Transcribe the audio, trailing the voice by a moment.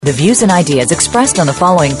The views and ideas expressed on the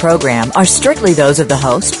following program are strictly those of the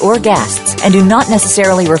host or guests and do not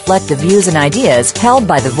necessarily reflect the views and ideas held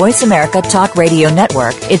by the Voice America Talk Radio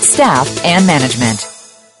Network, its staff, and management.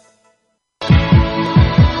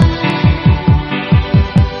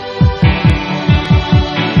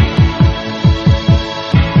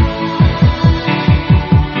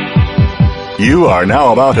 You are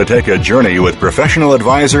now about to take a journey with professional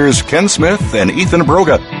advisors Ken Smith and Ethan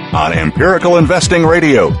Broga on Empirical Investing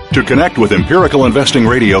Radio. To connect with Empirical Investing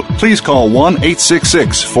Radio, please call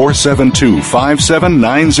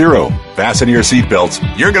 1-866-472-5790. Fasten your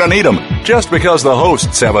seatbelts. You're going to need them. Just because the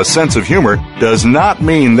hosts have a sense of humor does not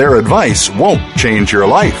mean their advice won't change your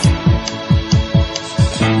life.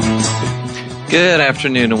 Good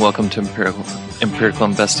afternoon and welcome to Empirical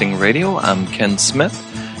Investing Radio. I'm Ken Smith,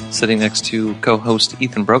 sitting next to co-host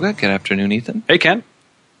Ethan Broga. Good afternoon, Ethan. Hey, Ken.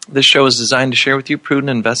 This show is designed to share with you prudent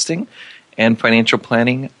investing and financial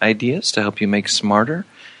planning ideas to help you make smarter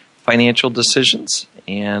financial decisions.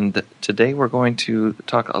 And today we're going to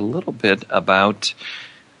talk a little bit about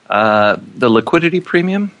the liquidity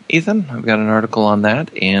premium, Ethan. I've got an article on that,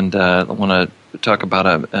 and I want to talk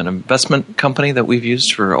about an investment company that we've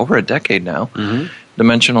used for over a decade now,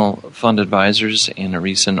 Dimensional Fund Advisors, in a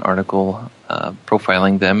recent article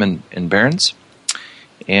profiling them in Barron's.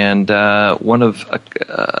 And one of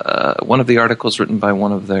the articles written by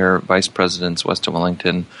one of their vice presidents, Weston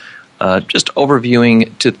Wellington, just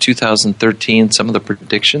overviewing to 2013 some of the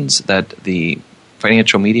predictions that the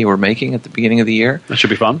financial media were making at the beginning of the year. That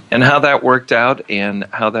should be fun. And how that worked out and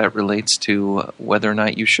how that relates to whether or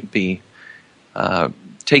not you should be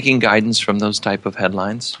taking guidance from those type of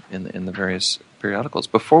headlines in the various periodicals.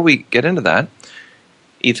 Before we get into that,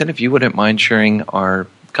 Ethan, if you wouldn't mind sharing our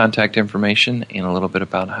contact information and a little bit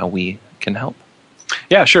about how we can help.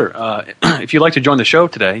 Yeah, sure. If you'd like to join the show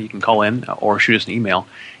today, you can call in or shoot us an email.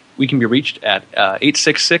 We can be reached at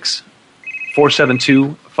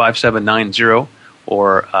 866-472-5790,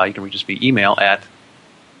 or you can reach us via email at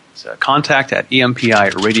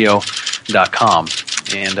contact@empiradio.com.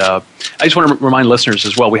 And I just want to remind listeners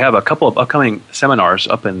as well, we have a couple of upcoming seminars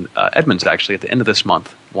up in Edmonds, actually, at the end of this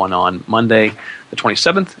month. One on Monday, the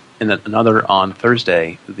 27th, and then another on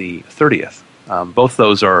Thursday, the 30th. Both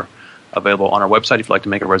those are available on our website if you'd like to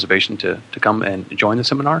make a reservation to come and join the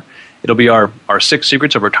seminar. It'll be our 6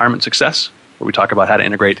 Secrets of Retirement Success, where we talk about how to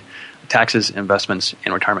integrate taxes, investments,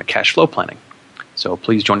 and retirement cash flow planning. So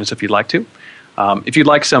please join us if you'd like to. If you'd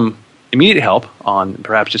like some immediate help on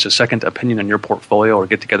perhaps just a second opinion on your portfolio, or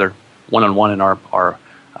get together one-on-one in our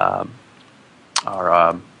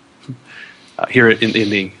here in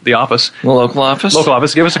the office. The local office? Local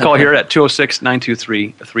office. Give us a call here at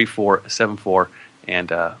 206-923-3474,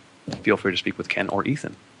 and feel free to speak with Ken or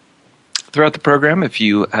Ethan. Throughout the program, if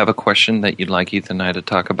you have a question that you'd like Ethan and I to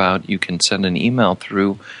talk about, you can send an email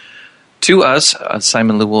through to us.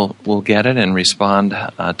 Simon Lou will get it and respond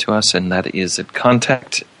to us, and that is at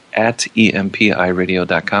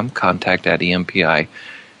contact@empiradio.com,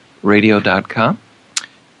 contact@empiradio.com.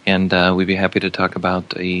 And we'd be happy to talk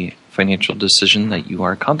about a financial decision that you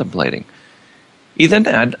are contemplating.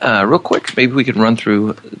 Ethan, real quick, maybe we could run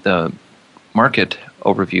through the market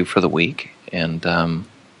overview for the week and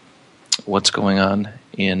what's going on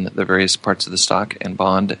in the various parts of the stock and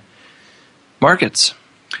bond markets.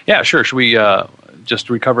 Yeah, sure. Should we just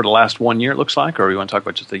recover the last 1 year, it looks like, or you want to talk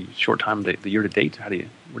about just the short time, the year to date? Where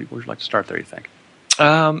would you like to start there, you think?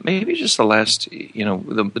 Maybe just the last,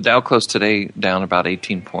 the Dow closed today down about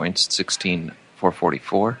 18 points,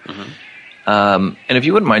 16,444. And if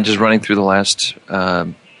you wouldn't mind just running through the last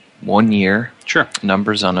 1 year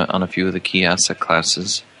numbers on a few of the key asset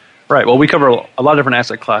classes. Right. Well, we cover a lot of different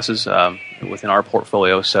asset classes within our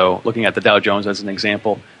portfolio. So looking at the Dow Jones as an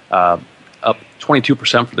example, up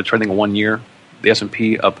 22% for the trailing 1 year. The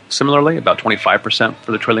S&P up similarly, about 25%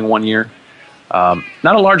 for the trailing 1 year. Not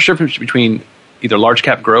a large difference between either large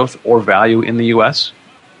cap growth or value in the U.S.,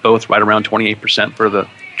 both right around 28% for the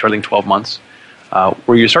trailing 12 months.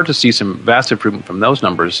 Where you start to see some vast improvement from those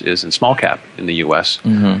numbers is in small cap in the U.S.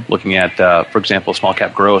 Looking at, for example, small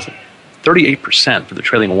cap growth, 38% for the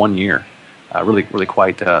trailing 1 year. Really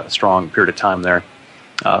quite a strong period of time there.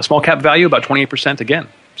 Small cap value, about 28% again.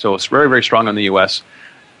 So it's very, very strong in the U.S.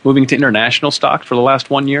 Moving to international stocks for the last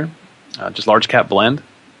 1 year, just large cap blend,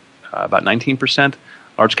 about 19%.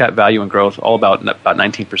 Large cap value and growth, all about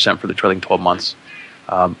 19% for the trailing 12 months.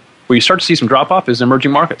 Where you start to see some drop-off is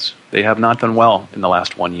emerging markets. They have not done well in the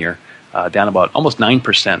last 1 year, down about almost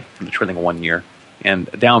 9% for the trailing 1 year, and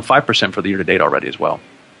down 5% for the year-to-date already as well.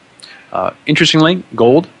 Interestingly,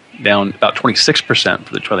 gold down about 26%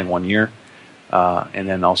 for the trailing 1 year. and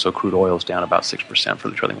then also crude oil is down about 6% for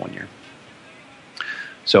the trailing 1 year.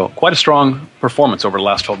 So quite a strong performance over the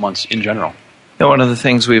last 12 months in general. One of the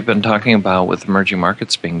things we've been talking about with emerging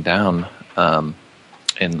markets being down,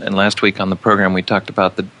 and last week on the program we talked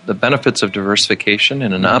about the benefits of diversification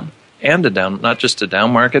in an up and a down, not just a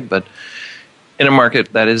down market, but in a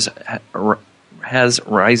market that has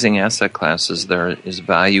rising asset classes. There is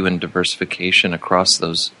value in diversification across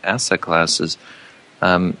those asset classes.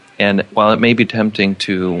 And while it may be tempting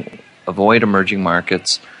to avoid emerging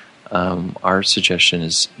markets, our suggestion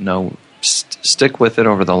is no, stick with it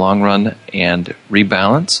over the long run and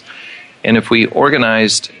rebalance. And if we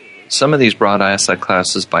organized some of these broad asset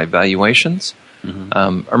classes by valuations,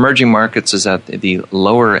 emerging markets is at the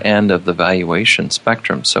lower end of the valuation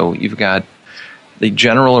spectrum. So you've got the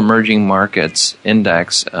general emerging markets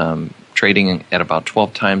index trading at about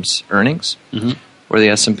 12 times earnings, where the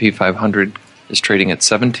S&P 500 is trading at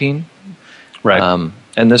 17. Right.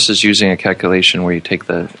 And this is using a calculation where you take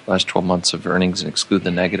the last 12 months of earnings and exclude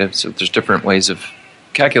the negatives. So there's different ways of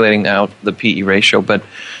calculating out the PE ratio, but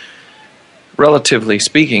relatively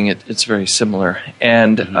speaking, it's very similar.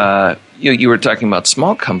 And you were talking about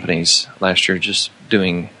small companies last year just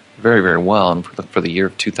doing very, very well. And for the year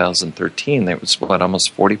of 2013, it was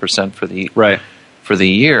almost 40% for the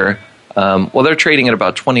year. Well, they're trading at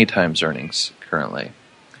about 20 times earnings currently.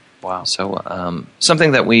 Wow. So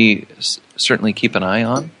something that we certainly keep an eye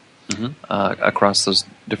on across those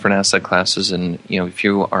different asset classes. And if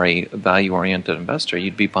you are a value-oriented investor,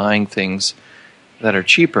 you'd be buying things that are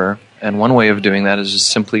cheaper. And one way of doing that is just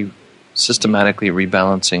simply systematically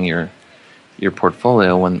rebalancing your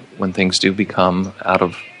portfolio when things do become out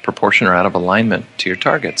of proportion or out of alignment to your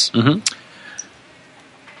targets.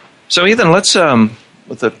 So, Ethan, let's,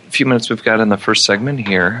 with the few minutes we've got in the first segment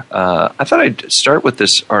here, I thought I'd start with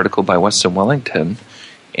this article by Weston Wellington,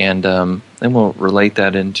 and then we'll relate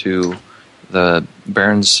that into the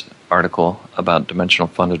Barron's article about dimensional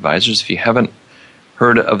fund advisors. If you haven't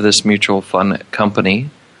heard of this mutual fund company,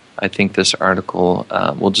 I think this article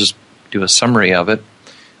will just do a summary of it.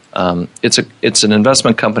 It's an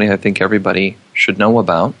investment company I think everybody should know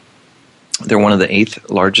about. They're one of the 8th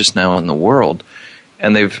largest now in the world,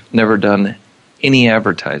 and they've never done any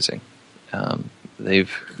advertising.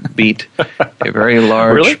 They've beat a very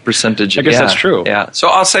large percentage. I guess that's true. Yeah. So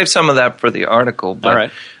I'll save some of that for the article. But, all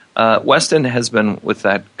right. Weston has been with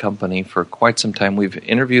that company for quite some time. We've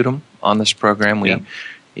interviewed him on this program.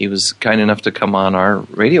 He was kind enough to come on our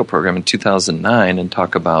radio program in 2009 and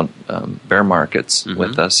talk about bear markets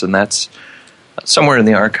with us, and that's somewhere in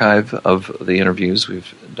the archive of the interviews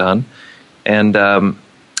we've done. And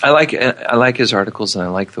I like his articles, and I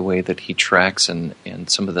like the way that he tracks and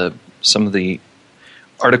some of the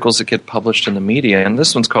articles that get published in the media. And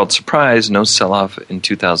this one's called "Surprise: No Sell-Off in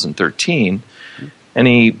 2013." And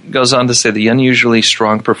he goes on to say the unusually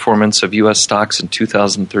strong performance of U.S. stocks in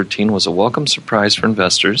 2013 was a welcome surprise for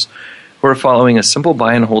investors who are following a simple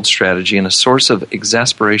buy and hold strategy, and a source of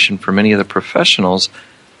exasperation for many of the professionals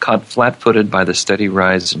caught flat-footed by the steady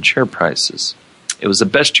rise in share prices. It was the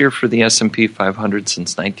best year for the S&P 500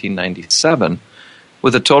 since 1997,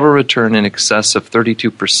 with a total return in excess of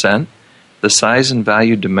 32%. The size and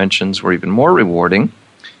value dimensions were even more rewarding,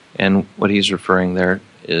 and what he's referring there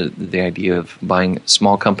is the idea of buying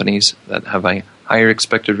small companies that have a higher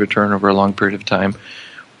expected return over a long period of time,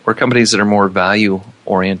 or companies that are more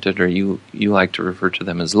value-oriented, or you like to refer to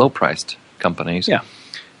them as low-priced companies. Yeah.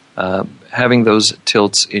 Having those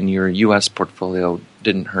tilts in your U.S. portfolio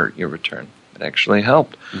didn't hurt your return. It actually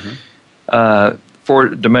helped. For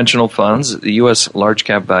dimensional funds, the U.S. Large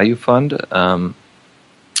Cap Value Fund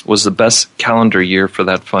was the best calendar year for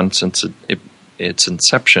that fund since its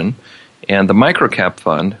inception. And the Microcap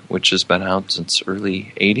Fund, which has been out since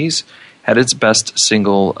early 80s, had its best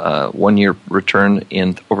single one-year return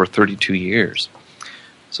in over 32 years.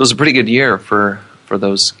 So it was a pretty good year for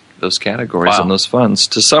those categories and those funds.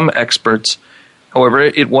 To some experts, however,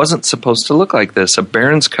 it wasn't supposed to look like this. A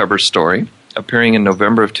Barron's cover story appearing in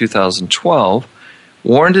November of 2012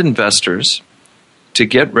 warned investors to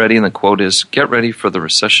get ready, and the quote is, "Get ready for the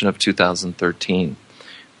recession of 2013.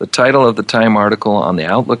 The title of the Time article on the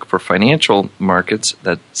outlook for financial markets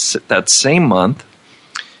that same month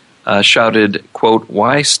shouted, quote,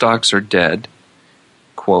 "Why stocks are dead,"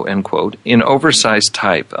 quote, end quote, in oversized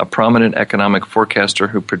type. A prominent economic forecaster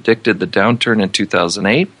who predicted the downturn in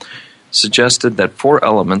 2008 suggested that 4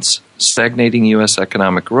 elements: stagnating U.S.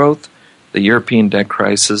 economic growth, the European debt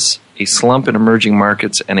crisis, a slump in emerging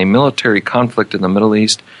markets, and a military conflict in the Middle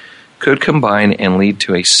East could combine and lead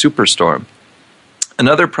to a superstorm.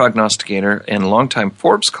 Another prognosticator and longtime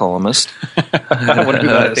Forbes columnist. I wonder who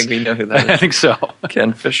that I is. think we know who that is. I think so.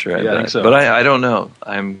 Ken Fisher, I think so. But I don't know.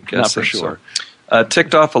 I'm guessing Not for sure. So.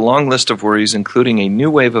 Ticked off a long list of worries, including a new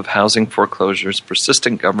wave of housing foreclosures,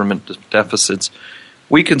 persistent government deficits,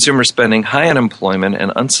 weak consumer spending, high unemployment, and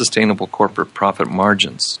unsustainable corporate profit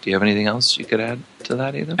margins. Do you have anything else you could add to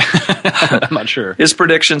that, Ethan? I'm not sure. His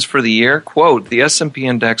predictions for the year, quote, the S&P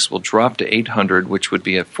index will drop to 800, which would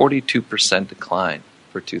be a 42% decline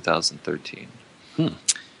for 2013.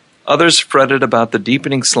 Others fretted about the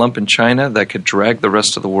deepening slump in China that could drag the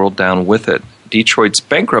rest of the world down with it. Detroit's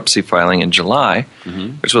bankruptcy filing in July,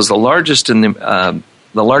 which was the largest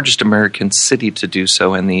American city to do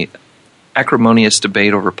so, and the acrimonious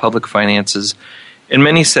debate over public finances in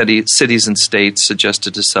many cities and states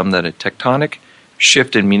suggested to some that a tectonic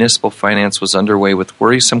shift in municipal finance was underway with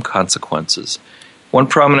worrisome consequences. One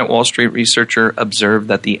prominent Wall Street researcher observed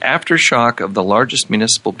that the aftershock of the largest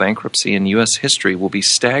municipal bankruptcy in U.S. history will be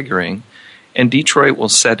staggering, and Detroit will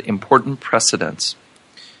set important precedents.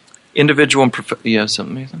 Individual and you have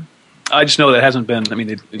something, Nathan? I just know that it hasn't been. I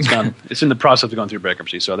mean, it's gone. It's in the process of going through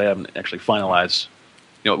bankruptcy, so they haven't actually finalized.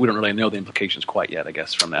 We don't really know the implications quite yet, I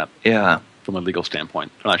guess, from that. Yeah. From a legal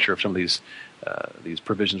standpoint, I'm not sure if some of these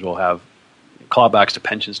provisions will have clawbacks to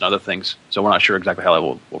pensions and other things. So we're not sure exactly how that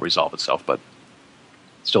will resolve itself, but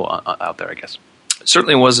still out there, I guess.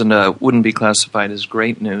 Certainly wouldn't be classified as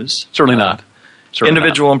great news. Certainly not.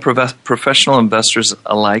 Individual and professional investors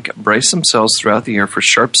alike braced themselves throughout the year for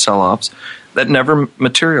sharp sell-offs that never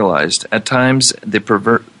materialized. At times, the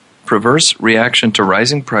perverse reaction to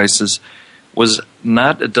rising prices was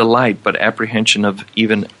not a delight, but apprehension of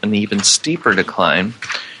an even steeper decline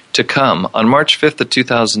to come. On March 5th of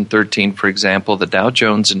 2013, for example, the Dow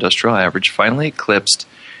Jones Industrial Average finally eclipsed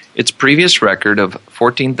its previous record of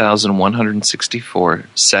 14,164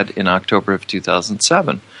 set in October of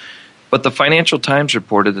 2007. But the Financial Times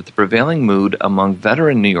reported that the prevailing mood among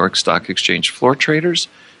veteran New York Stock Exchange floor traders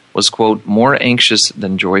was, quote, more anxious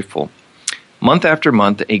than joyful. Month after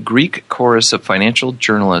month, a Greek chorus of financial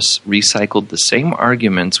journalists recycled the same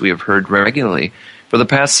arguments we have heard regularly for the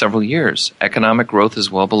past several years. Economic growth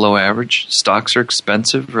is well below average. Stocks are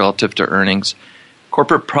expensive relative to earnings.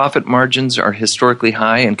 Corporate profit margins are historically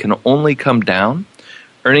high and can only come down.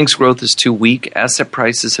 Earnings growth is too weak. Asset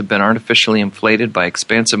prices have been artificially inflated by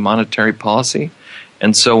expansive monetary policy,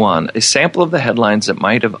 and so on. A sample of the headlines that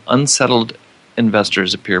might have unsettled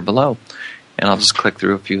investors appear below. And I'll just click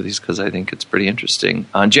through a few of these because I think it's pretty interesting.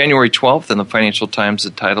 On January 12th in the Financial Times,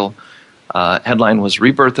 the title headline was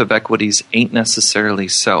Rebirth of Equities Ain't Necessarily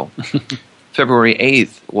So. February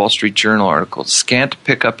 8th, Wall Street Journal article, Scant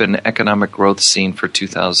Pickup in Economic Growth Seen for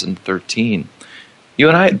 2013. You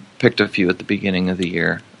and I had picked a few at the beginning of the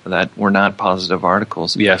year that were not positive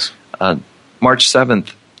articles. Yes. March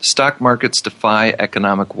 7th, Stock Markets Defy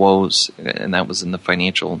Economic Woes, and that was in the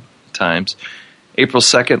Financial Times. April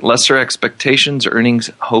 2nd, Lesser Expectations, Earnings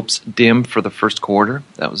Hopes Dim for the First Quarter.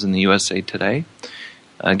 That was in the USA Today.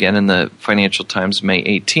 Again, in the Financial Times, May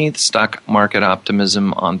 18th, Stock Market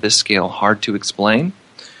Optimism on this scale hard to explain.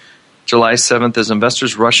 July 7th, as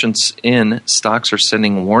investors rush in, stocks are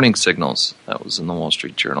sending warning signals. That was in the Wall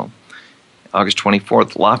Street Journal. August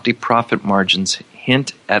 24th, lofty profit margins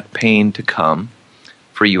hint at pain to come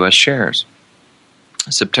for U.S. shares.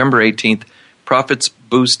 September 18th, profits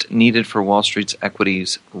boost needed for Wall Street's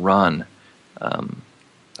equities run.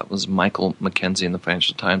 That was Michael McKenzie in the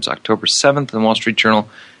Financial Times. October 7th in the Wall Street Journal,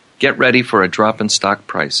 get ready for a drop in stock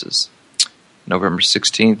prices. November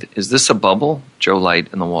 16th, is this a bubble? Joe Light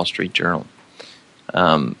in the Wall Street Journal.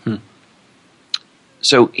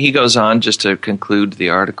 So he goes on just to conclude the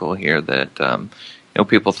article here that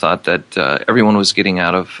people thought that everyone was getting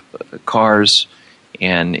out of cars,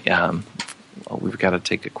 and we've got to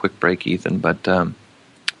take a quick break, Ethan. But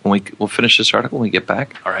we'll finish this article when we get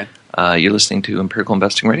back. All right. You're listening to Empirical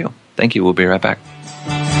Investing Radio. Thank you. We'll be right back.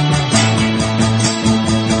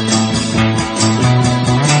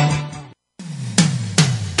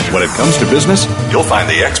 When it comes to business, you'll find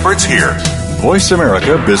the experts here. Voice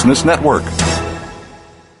America Business Network.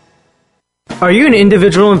 Are you an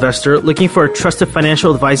individual investor looking for a trusted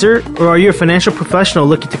financial advisor, or are you a financial professional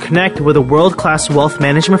looking to connect with a world-class wealth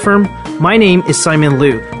management firm? My name is Simon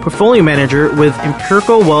Liu, Portfolio Manager with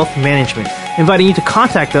Empirical Wealth Management, inviting you to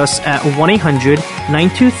contact us at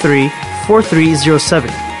 1-800-923-4307.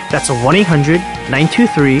 That's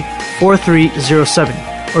 1-800-923-4307.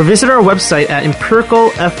 Or visit our website at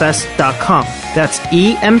empiricalfs.com. That's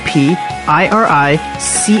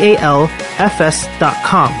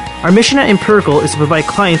EMPIRICALFS.com. Our mission at Empirical is to provide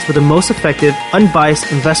clients with the most effective,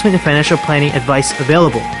 unbiased investment and financial planning advice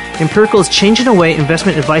available. Empirical is changing the way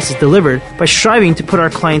investment advice is delivered by striving to put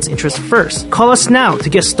our clients' interests first. Call us now to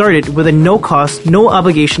get started with a no-cost,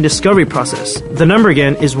 no-obligation discovery process. The number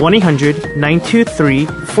again is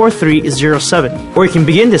 1-800-923-4307, or you can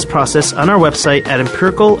begin this process on our website at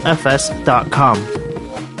empiricalfs.com.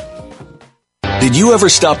 Did you ever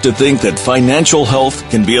stop to think that financial health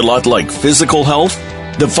can be a lot like physical health?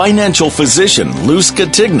 The financial physician, Lou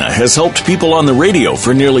Scatigna, has helped people on the radio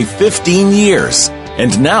for nearly 15 years.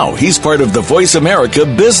 And now he's part of the Voice America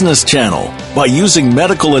Business Channel. By using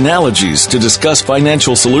medical analogies to discuss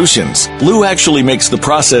financial solutions, Lou actually makes the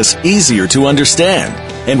process easier to understand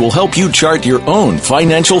and will help you chart your own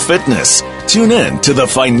financial fitness. Tune in to The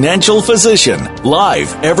Financial Physician,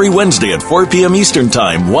 live every Wednesday at 4 p.m. Eastern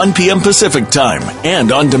Time, 1 p.m. Pacific Time,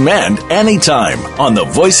 and on demand anytime on the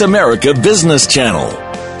Voice America Business Channel.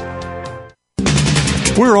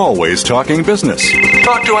 We're always talking business.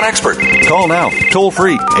 Talk to an expert. Call now, toll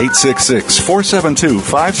free,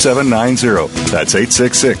 866-472-5790. That's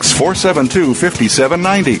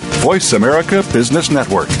 866-472-5790. Voice America Business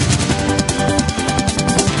Network.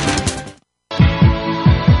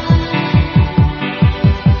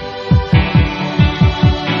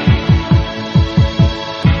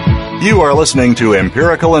 You are listening to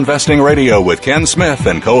Empirical Investing Radio with Ken Smith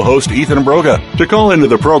and co-host Ethan Broga. To call into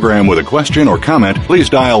the program with a question or comment, please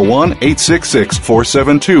dial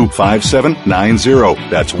 1-866-472-5790.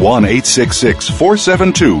 That's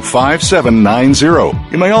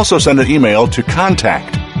 1-866-472-5790. You may also send an email to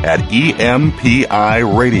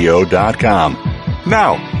contact@empiradio.com.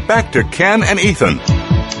 Now, back to Ken and Ethan.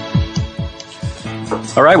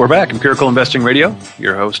 All right, we're back. Empirical Investing Radio.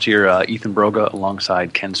 Your host here, Ethan Broga,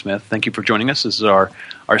 alongside Ken Smith. Thank you for joining us. This is our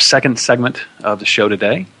second segment of the show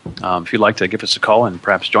today. If you'd like to give us a call and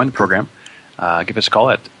perhaps join the program, give us a call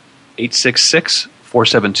at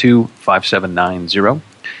 866-472-5790.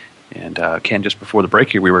 And Ken, just before the break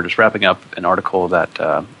here, we were just wrapping up an article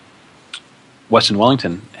that Weston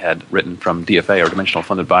Wellington had written from DFA, or Dimensional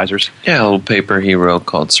Fund Advisors. Yeah, a little paper he wrote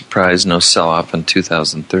called Surprise No Sell-Off in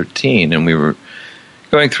 2013. And we were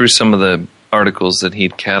going through some of the articles that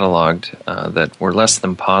he'd cataloged that were less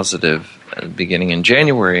than positive beginning in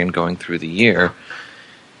January and going through the year.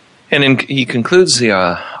 And he concludes the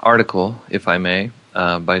article, if I may,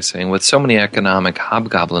 by saying, with so many economic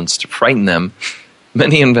hobgoblins to frighten them,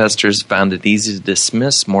 many investors found it easy to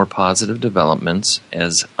dismiss more positive developments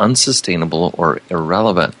as unsustainable or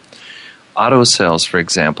irrelevant. Auto sales, for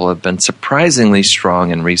example, have been surprisingly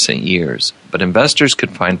strong in recent years, but investors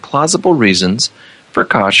could find plausible reasons for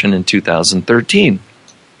caution in 2013.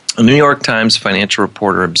 A New York Times financial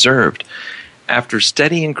reporter observed, after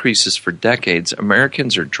steady increases for decades,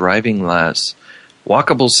 Americans are driving less.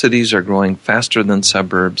 Walkable cities are growing faster than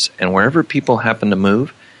suburbs, and wherever people happen to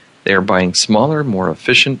move, they are buying smaller, more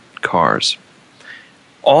efficient cars.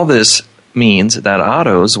 All this means that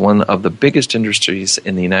autos, one of the biggest industries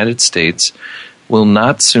in the United States, will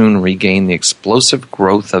not soon regain the explosive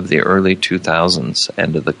growth of the early 2000s.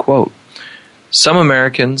 End of the quote. Some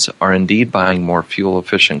Americans are indeed buying more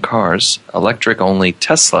fuel-efficient cars. Electric-only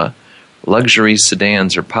Tesla luxury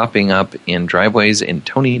sedans are popping up in driveways in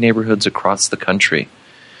Tony neighborhoods across the country.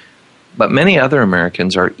 But many other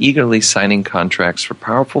Americans are eagerly signing contracts for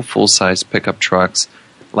powerful full-size pickup trucks.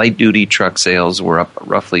 Light-duty truck sales were up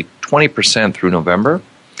roughly 20% through November,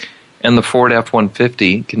 and the Ford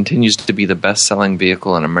F-150 continues to be the best-selling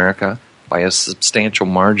vehicle in America by a substantial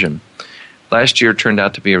margin. Last year turned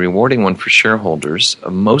out to be a rewarding one for shareholders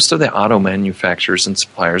of most of the auto manufacturers and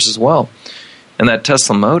suppliers as well. And that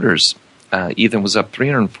Tesla Motors, Ethan, was up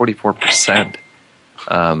 344%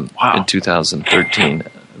 in 2013.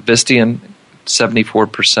 Visteon,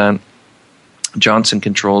 74%. Johnson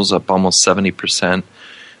Controls up almost 70%.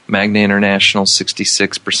 Magna International,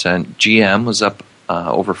 66%. GM was up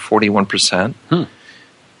over 41%.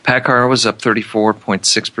 PACCAR was up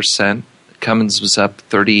 34.6%. Cummins was up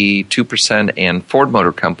 32%, and Ford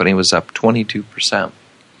Motor Company was up 22%.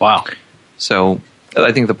 Wow. So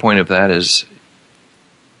I think the point of that is,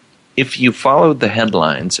 if you followed the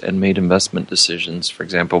headlines and made investment decisions, for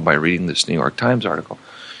example, by reading this New York Times article,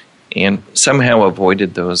 and somehow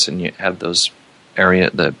avoided those, and you had those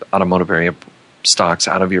the automotive area stocks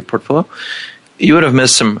out of your portfolio, you would have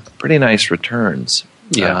missed some pretty nice returns.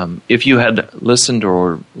 Yeah. If you had listened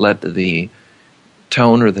or let the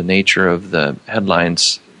tone or the nature of the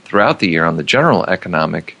headlines throughout the year on the general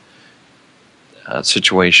economic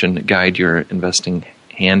situation guide your investing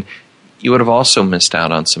hand, you would have also missed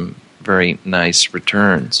out on some very nice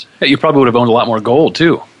returns. Yeah, you probably would have owned a lot more gold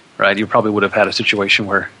too, right? You probably would have had a situation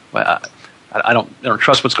where I don't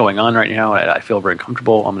trust what's going on right now. I feel very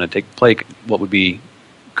comfortable. I'm going to play what could be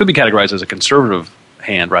categorized as a conservative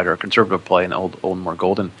hand, right, or a conservative play in the old more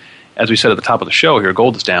gold. And as we said at the top of the show here,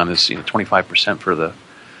 gold is down 25% for the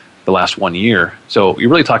last 1 year. So you're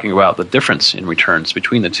really talking about the difference in returns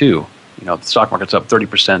between the two. The stock market's up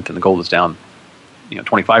 30% and the gold is down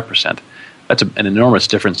 25%. That's an enormous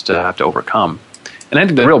difference to have to overcome. And I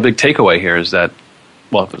think the real big takeaway here is that,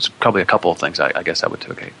 well, there's probably a couple of things I guess I would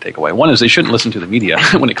take away. One is they shouldn't listen to the media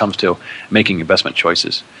when it comes to making investment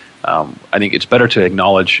choices. I think it's better to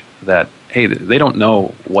acknowledge that, hey, they don't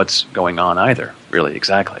know what's going on either, really,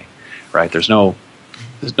 exactly, right? No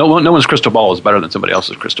one's crystal ball is better than somebody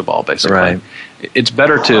else's crystal ball, basically. Right. It's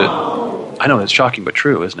better to, I know it's shocking but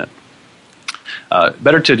true, isn't it?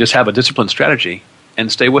 Better to just have a disciplined strategy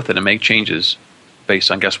and stay with it and make changes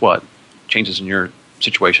based on, guess what? Changes in your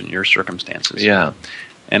situation, your circumstances. Yeah.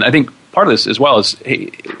 And I think part of this as well is,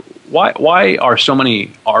 hey, why are so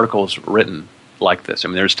many articles written like this? I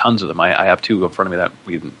mean, there's tons of them. I have two in front of me that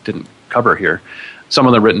we didn't cover here. Some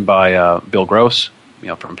of them written by Bill Gross,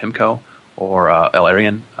 from PIMCO, or El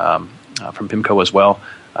Arian from PIMCO as well.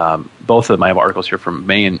 Both of them, I have articles here from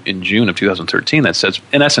May and June of 2013 that says,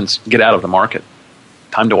 in essence, get out of the market.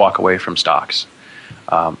 Time to walk away from stocks.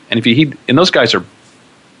 And if you heed, and those guys are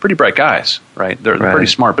pretty bright guys, right? They're pretty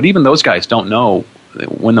smart, but even those guys don't know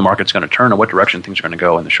when the market's going to turn or what direction things are going to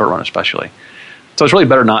go in the short run, especially. So it's really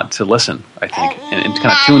better not to listen, I think, and to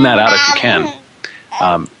kind of tune that out if you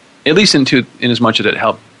can. At least in as much as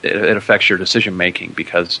it affects your decision making,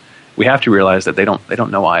 because we have to realize that they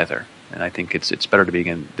don't know either. And I think it's better to be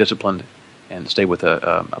disciplined and stay with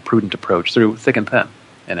a prudent approach through thick and thin,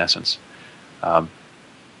 in essence. I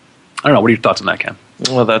don't know. What are your thoughts on that, Ken?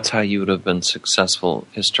 Well, that's how you would have been successful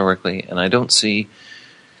historically, and I don't see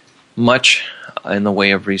much in the way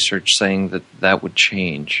of research saying that would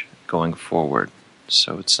change going forward.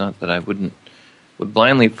 So it's not that I would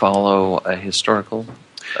blindly follow a historical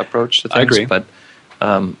approach to things. I agree. But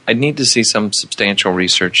I'd need to see some substantial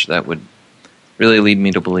research that would really lead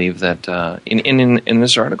me to believe that in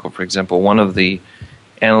this article, for example, one of the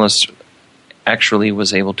analysts actually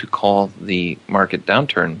was able to call the market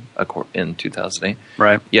downturn in 2008,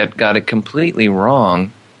 right? Yet got it completely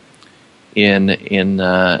wrong in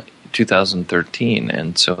 2013.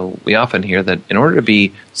 And so we often hear that in order to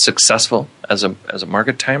be successful as a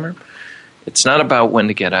market timer, it's not about when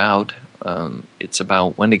to get out. It's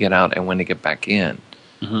about when to get out and when to get back in.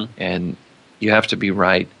 Mm-hmm. And you have to be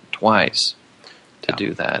right twice to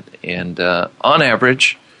do that. And on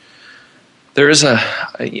average, there is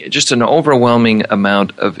just an overwhelming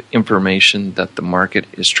amount of information that the market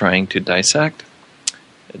is trying to dissect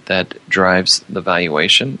that drives the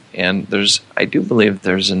valuation. And I do believe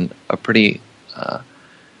there's a pretty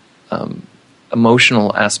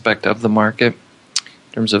emotional aspect of the market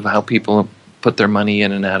in terms of how people put their money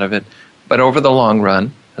in and out of it. But over the long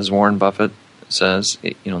run, as Warren Buffett says,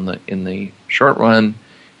 in the short run,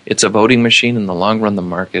 it's a voting machine. In the long run, the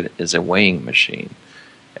market is a weighing machine.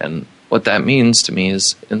 And what that means to me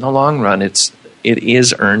is, in the long run, it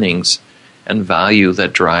is earnings and value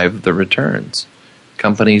that drive the returns.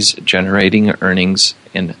 Companies generating earnings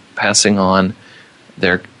and passing on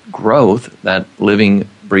their growth, that living,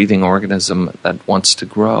 breathing organism that wants to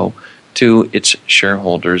grow, to its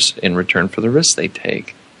shareholders in return for the risk they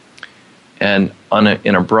take. And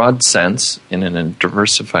in a broad sense, in a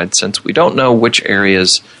diversified sense, we don't know which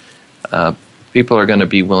areas people are going to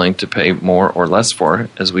be willing to pay more or less for.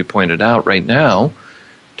 As we pointed out right now,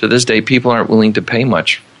 to this day, people aren't willing to pay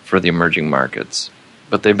much for the emerging markets,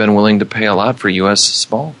 but they've been willing to pay a lot for U.S.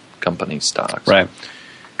 small company stocks. Right.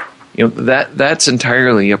 That's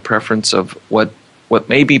entirely a preference of what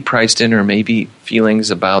may be priced in, or maybe feelings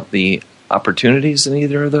about the opportunities in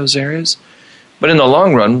either of those areas. But in the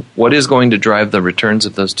long run, what is going to drive the returns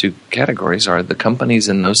of those two categories are the companies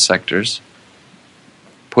in those sectors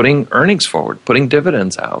putting earnings forward, putting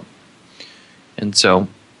dividends out. And so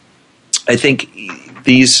I think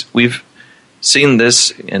we've seen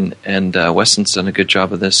this, and Weston's done a good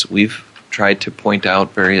job of this. We've tried to point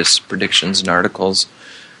out various predictions and articles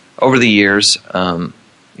over the years.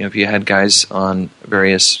 If you had guys on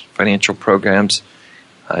various financial programs,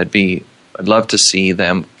 I'd love to see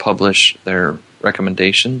them publish their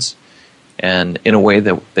recommendations, and in a way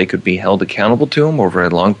that they could be held accountable to them over a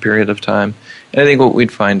long period of time. And I think what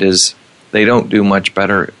we'd find is they don't do much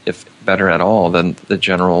better, if better at all, than the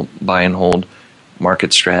general buy and hold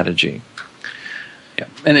market strategy. Yeah,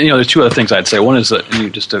 and there's two other things I'd say. One is that,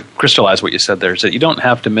 just to crystallize what you said there, is that you don't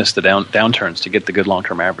have to miss the downturns to get the good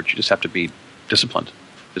long-term average. You just have to be disciplined.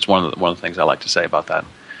 It's one of the things I like to say about that.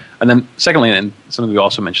 And then secondly, and something we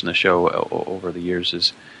also mentioned in the show over the years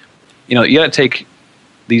is, you got to take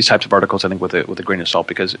these types of articles, I think, with a grain of salt,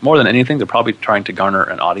 because more than anything, they're probably trying to garner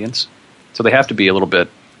an audience. So they have to be a little bit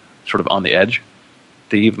sort of on the edge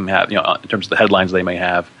to even have, in terms of the headlines they may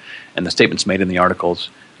have and the statements made in the articles.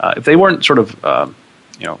 If they weren't sort of, I'm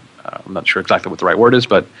not sure exactly what the right word is,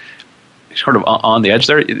 but sort of on the edge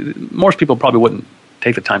there, most people probably wouldn't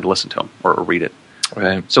take the time to listen to them or read it.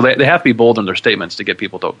 Right. So they have to be bold in their statements to get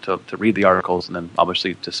people to read the articles, and then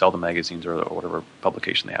obviously to sell the magazines or whatever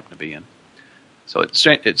publication they happen to be in. So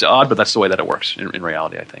it's odd, but that's the way that it works in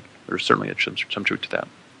reality, I think. There's certainly some truth to that.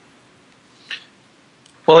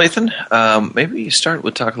 Well, Ethan, maybe you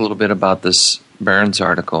talk a little bit about this Barron's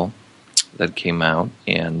article that came out,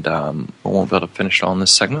 and we won't be able to finish it all in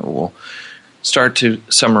this segment. We'll start to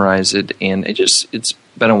summarize it, and it's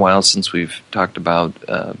been a while since we've talked about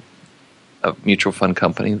a mutual fund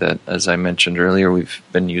company that, as I mentioned earlier, we've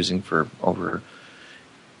been using for over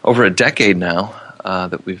a decade now,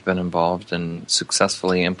 that we've been involved in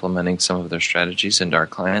successfully implementing some of their strategies into our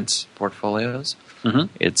clients' portfolios. Mm-hmm.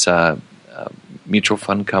 It's a mutual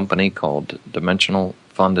fund company called Dimensional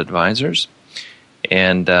Fund Advisors,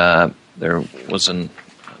 and there was an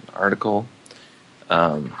article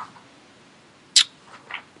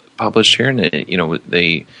published here, and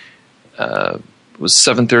they it was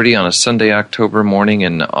 7:30 on a Sunday, October morning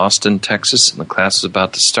in Austin, Texas, and the class was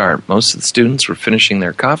about to start. Most of the students were finishing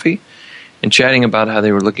their coffee and chatting about how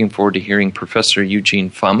they were looking forward to hearing Professor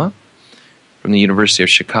Eugene Fama from the University of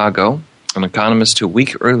Chicago, an economist who a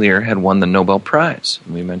week earlier had won the Nobel Prize.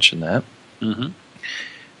 And we mentioned that. Mm-hmm.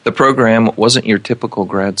 The program wasn't your typical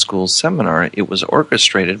grad school seminar. It was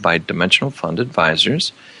orchestrated by Dimensional Fund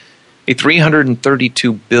Advisors, a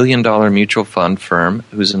 $332 billion mutual fund firm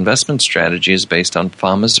whose investment strategy is based on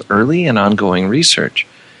Fama's early and ongoing research.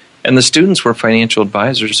 And the students were financial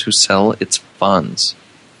advisors who sell its funds.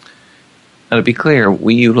 Now, to be clear,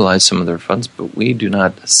 we utilize some of their funds, but we do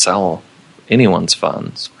not sell anyone's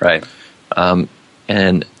funds. Right.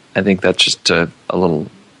 And I think that's just a little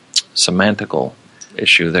semantical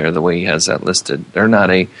issue there, the way he has that listed. They're not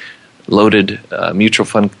a loaded mutual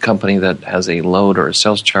fund company that has a load or a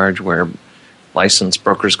sales charge where licensed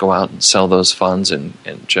brokers go out and sell those funds and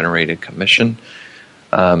generate a commission.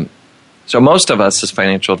 So most of us as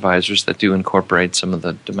financial advisors that do incorporate some of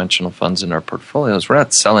the dimensional funds in our portfolios, we're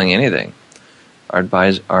not selling anything.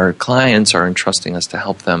 Our clients are entrusting us to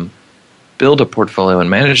help them build a portfolio and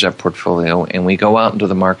manage that portfolio, and we go out into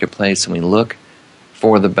the marketplace and we look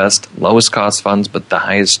for the best, lowest cost funds, but the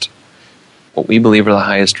highest, what we believe are the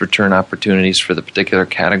highest return opportunities for the particular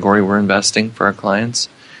category we're investing for our clients,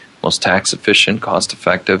 most tax efficient, cost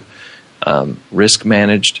effective, risk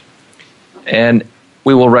managed, and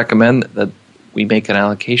we will recommend that we make an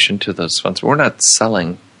allocation to those funds. We're not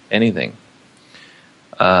selling anything.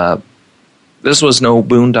 This was no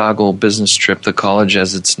boondoggle business trip. The college,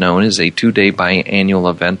 as it's known, is a 2-day biannual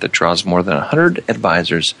event that draws more than 100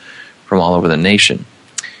 advisors from all over the nation.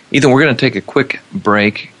 Ethan, we're going to take a quick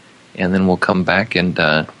break, and then we'll come back and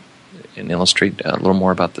illustrate a little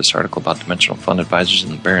more about this article about Dimensional Fund Advisors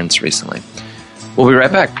and the Barron's recently. We'll be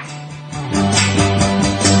right back.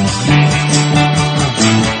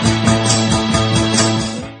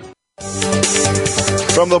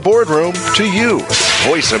 From the boardroom to you,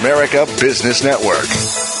 Voice America Business Network.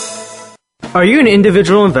 Are you an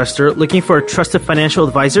individual investor looking for a trusted financial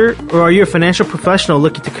advisor, or are you a financial professional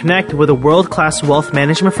looking to connect with a world-class wealth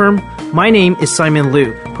management firm? My name is Simon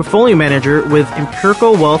Liu, portfolio manager with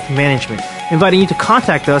Empirical Wealth Management, inviting you to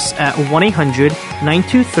contact us at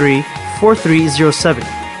 1-800-923-4307.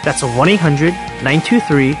 That's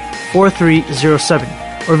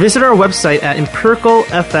 1-800-923-4307. Or visit our website at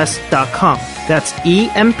empiricalfs.com. That's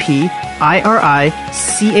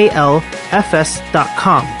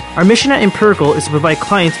EMPIRICALFS.com. Our mission at Empirical is to provide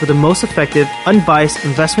clients with the most effective, unbiased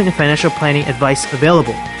investment and financial planning advice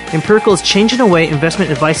available. Empirical is changing the way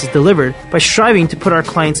investment advice is delivered by striving to put our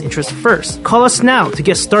clients' interests first. Call us now to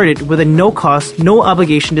get started with a no-cost,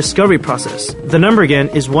 no-obligation discovery process. The number again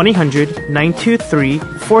is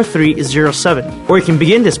 1-800-923-4307. Or you can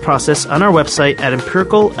begin this process on our website at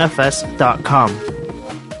empiricalfs.com.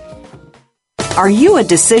 Are you a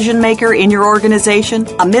decision maker in your organization,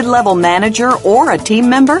 a mid-level manager, or a team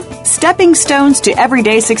member? Stepping Stones to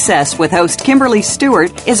Everyday Success with host Kimberly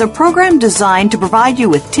Stewart is a program designed to provide you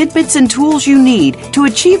with tidbits and tools you need to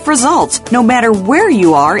achieve results no matter where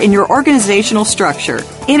you are in your organizational structure.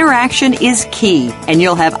 Interaction is key, and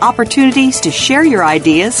you'll have opportunities to share your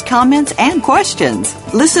ideas, comments, and questions.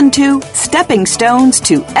 Listen to Stepping Stones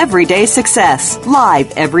to Everyday Success,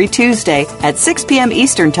 live every Tuesday at 6 p.m.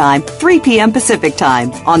 Eastern Time, 3 p.m. Pacific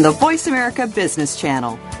Time on the Voice America Business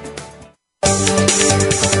Channel.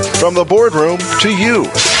 From the boardroom to you,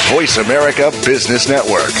 Voice America Business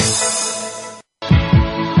Network.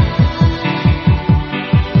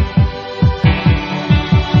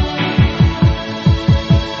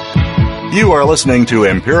 You are listening to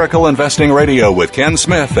Empirical Investing Radio with Ken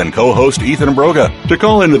Smith and co-host Ethan Broga. To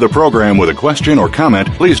call into the program with a question or comment,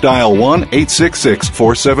 please dial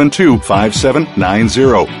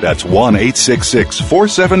 1-866-472-5790. That's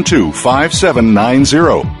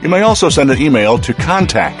 1-866-472-5790. You may also send an email to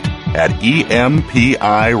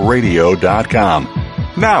contact@empiradio.com.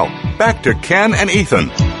 Now, back to Ken and Ethan.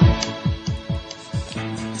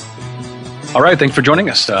 All right, thanks for joining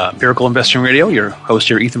us. Empirical Investing Radio, your host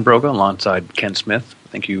here, Ethan Broga, alongside Ken Smith.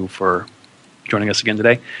 Thank you for joining us again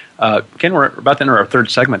today. Ken, we're about to enter our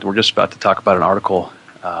third segment. We're just about to talk about an article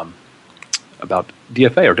about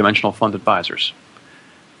DFA, or Dimensional Fund Advisors.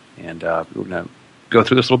 And we're going to go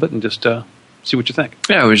through this a little bit and just see what you think.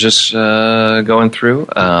 Yeah, I was just going through.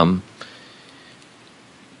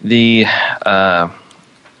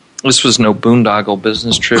 This was no boondoggle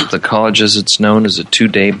business trip. The college, as it's known, is a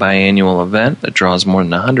 2-day biannual event that draws more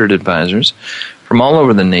than 100 advisors from all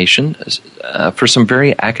over the nation for some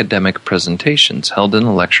very academic presentations held in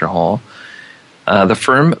a lecture hall. The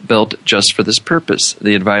firm built just for this purpose.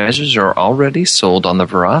 The advisors are already sold on the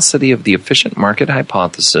veracity of the efficient market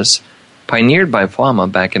hypothesis pioneered by Fama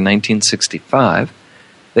back in 1965.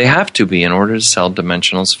 They have to be in order to sell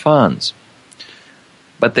Dimensional's funds.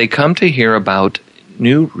 But they come to hear about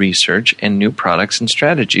new research and new products and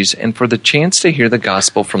strategies, and for the chance to hear the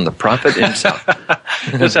gospel from the prophet himself.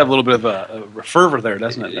 It does have a little bit of a fervor there,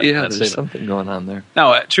 doesn't it? There's something going on there.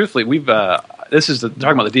 Now, truthfully, we've this is talking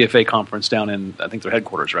about the DFA conference down in, I think, their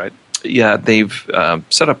headquarters, right? Yeah, they've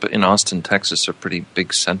set up in Austin, Texas, a pretty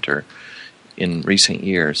big center in recent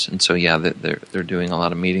years, and so they're doing a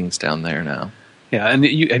lot of meetings down there now. Yeah, and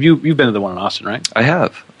you've been to the one in Austin, right? I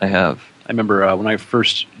have. I remember when I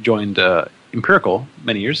first joined Empirical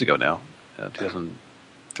many years ago now,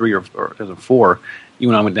 2003 or 2004, you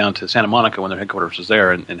and I went down to Santa Monica when their headquarters was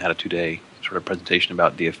there and had a 2-day sort of presentation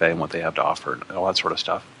about DFA and what they have to offer and all that sort of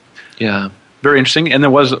stuff. Yeah. Very interesting. And there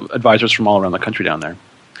was advisors from all around the country down there.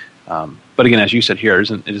 But again, as you said here,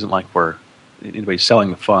 it isn't like we're anybody's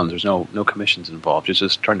selling the funds. There's no commissions involved. It's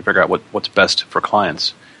just trying to figure out what's best for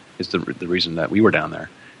clients is the reason that we were down there.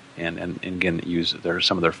 And again, use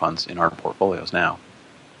some of their funds in our portfolios now.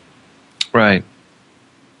 Right.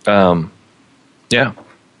 Yeah.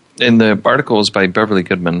 And the article was by Beverly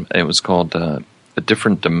Goodman. It was called A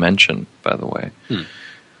Different Dimension, by the way.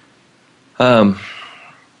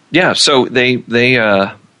 Yeah, so they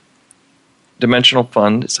Dimensional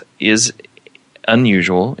Fund is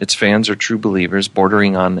unusual. Its fans are true believers,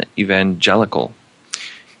 bordering on evangelical.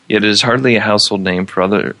 It is hardly a household name for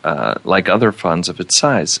other funds of its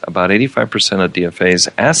size. About 85% of DFA's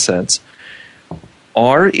assets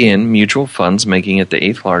are in mutual funds, making it the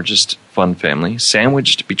 8th largest fund family,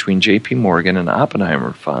 sandwiched between J.P. Morgan and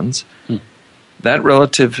Oppenheimer funds. That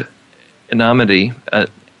relative anonymity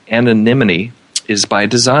is by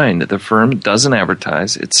design. The firm doesn't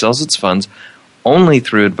advertise. It sells its funds only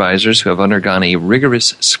through advisors who have undergone a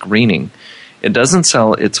rigorous screening. It doesn't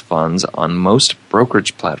sell its funds on most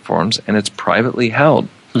brokerage platforms, and it's privately held.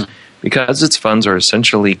 Because its funds are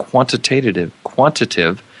essentially quantitative,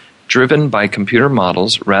 driven by computer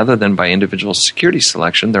models rather than by individual security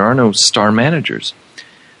selection, there are no star managers.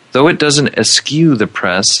 Though it doesn't eschew the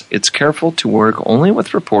press, it's careful to work only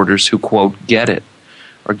with reporters who, quote, get it,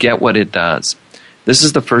 or get what it does. This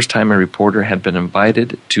is the first time a reporter had been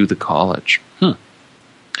invited to the college.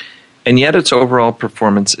 And yet its overall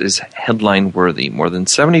performance is headline-worthy. More than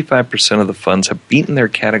 75% of the funds have beaten their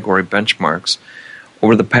category benchmarks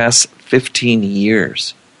over the past 15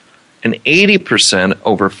 years. And 80%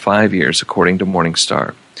 over 5 years, according to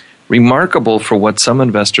Morningstar. Remarkable for what some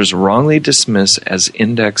investors wrongly dismiss as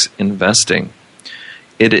index investing.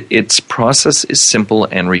 Its process is simple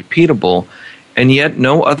and repeatable, and yet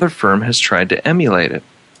no other firm has tried to emulate it.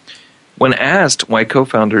 When asked why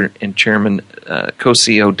co-founder and chairman,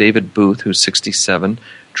 co-CEO David Booth, who's 67,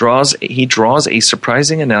 draws a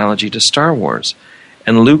surprising analogy to Star Wars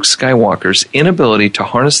and Luke Skywalker's inability to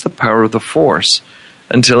harness the power of the Force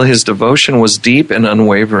until his devotion was deep and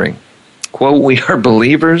unwavering. Quote, we are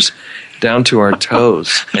believers down to our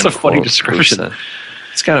toes. That's a funny description.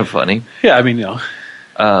 It's kind of funny. Yeah, I mean,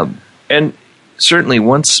 and certainly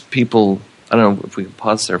once people I don't know if we can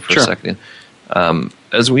pause there for Sure. a second.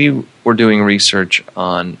 As we were doing research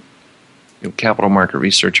on capital market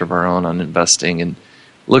research of our own on investing and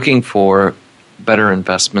looking for better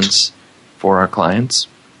investments for our clients,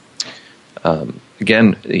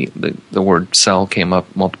 again, the word sell came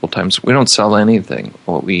up multiple times. We don't sell anything.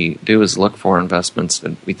 What we do is look for investments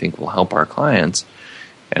that we think will help our clients.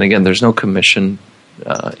 And again, there's no commission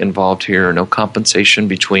involved here, no compensation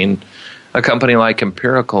between a company like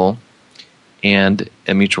Empirical and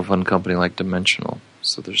a mutual fund company like Dimensional.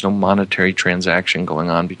 So there's no monetary transaction going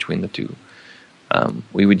on between the two.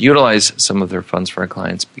 We would utilize some of their funds for our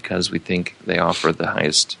clients because we think they offer the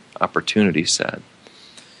highest opportunity set.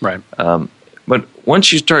 Right. But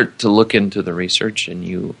once you start to look into the research and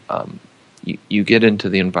you get into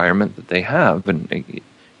the environment that they have, and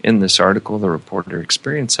in this article, the reporter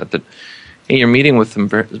experienced that hey, you're meeting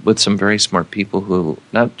with some very smart people who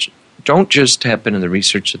don't just tap into the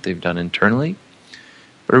research that they've done internally,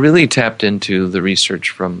 but are really tapped into the research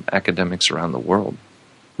from academics around the world.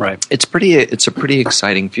 Right. It's a pretty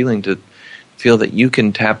exciting feeling to feel that you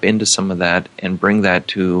can tap into some of that and bring that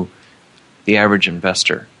to the average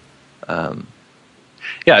investor.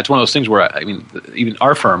 Yeah, it's one of those things where even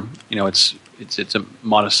our firm, it's a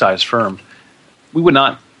modest-sized firm. We would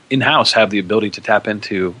not in-house have the ability to tap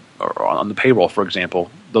into, or on the payroll, for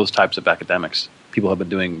example, those types of academics. People have been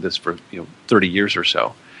doing this for 30 years or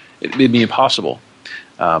so. It'd be impossible.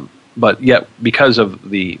 But yet, because of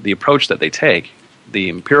the approach that they take, the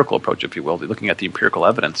empirical approach, if you will, looking at the empirical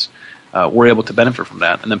evidence, we're able to benefit from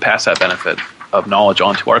that and then pass that benefit of knowledge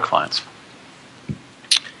on to our clients.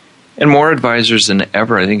 And more advisors than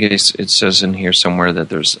ever. I think it says in here somewhere that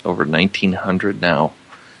there's over 1,900 now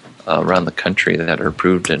around the country that are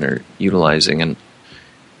approved and are utilizing. And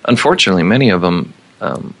unfortunately, many of them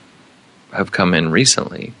have come in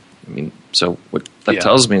recently. So what that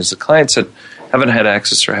tells me is the clients that haven't had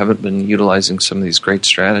access or haven't been utilizing some of these great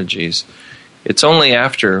strategies, it's only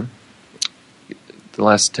after the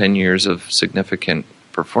last 10 years of significant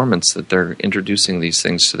performance that they're introducing these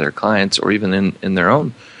things to their clients or even in their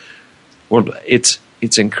own. Well, it's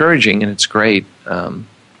encouraging and it's great.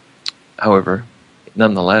 However,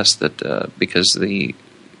 nonetheless, that because the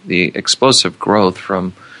explosive growth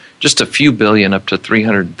from just a few billion up to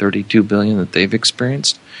 332 billion that they've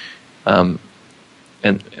experienced, and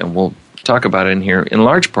we'll talk about it in here. In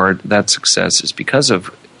large part, that success is because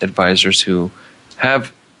of advisors who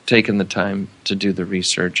have taken the time to do the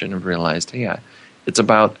research and have realized, hey, it's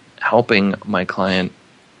about helping my client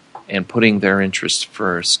and putting their interests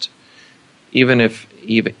first. Even if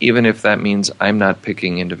that means I'm not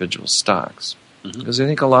picking individual stocks, because I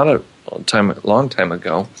think a long time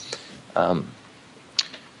ago, and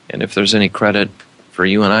if there's any credit for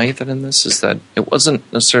you and I, Ethan, in this, is that it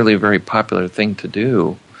wasn't necessarily a very popular thing to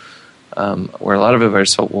do. Where a lot of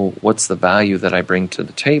advisors thought, well, what's the value that I bring to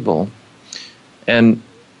the table? And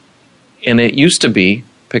it used to be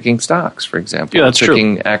picking stocks, for example. Yeah, that's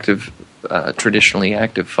picking true. active, traditionally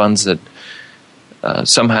active funds that.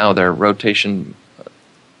 Somehow their rotation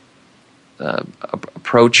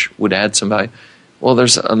approach would add some value. Well,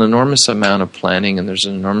 there's an enormous amount of planning and there's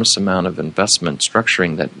an enormous amount of investment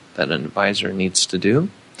structuring that an advisor needs to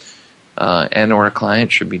do and or a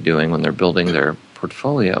client should be doing when they're building their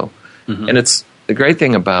portfolio. Mm-hmm. And it's the great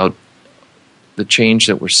thing about the change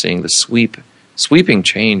that we're seeing, the sweeping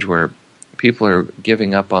change where people are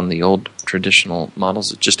giving up on the old traditional models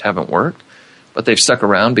that just haven't worked. But they've stuck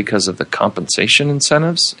around because of the compensation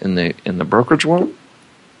incentives in the brokerage world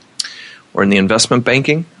or in the investment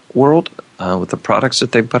banking world with the products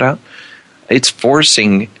that they put out. It's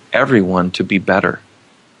forcing everyone to be better,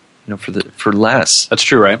 for less. That's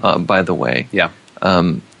true, right? By the way, yeah.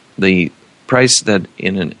 The price that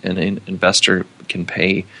an investor can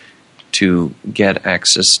pay to get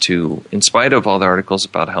access to, in spite of all the articles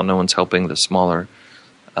about how no one's helping the smaller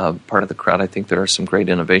part of the crowd, I think there are some great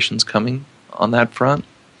innovations coming on that front.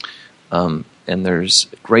 And there's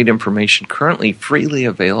great information currently freely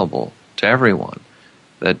available to everyone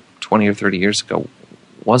that 20 or 30 years ago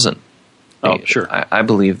wasn't. Oh, sure. I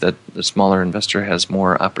believe that the smaller investor has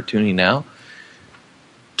more opportunity now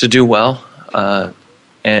to do well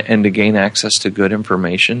and to gain access to good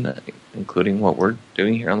information, including what we're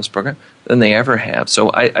doing here on this program, than they ever have.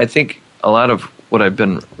 So I think a lot of what I've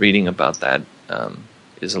been reading about that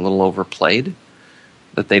is a little overplayed,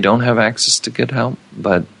 that they don't have access to good help.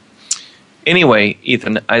 But anyway,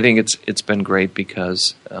 Ethan, I think it's been great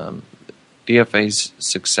because DFA's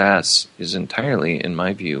success is entirely, in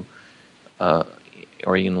my view,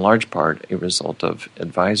 or in large part, a result of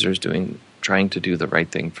advisors trying to do the right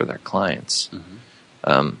thing for their clients.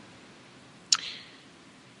 Mm-hmm.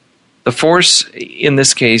 The force in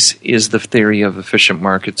this case is the theory of efficient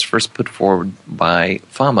markets first put forward by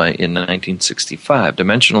Fama in 1965.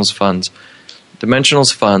 Dimensionals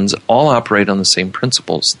funds all operate on the same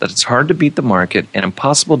principles, that it's hard to beat the market and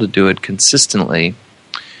impossible to do it consistently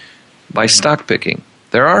by stock picking.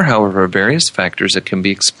 There are, however, various factors that can be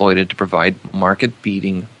exploited to provide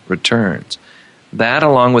market-beating returns. That,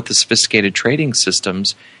 along with the sophisticated trading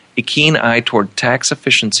systems, a keen eye toward tax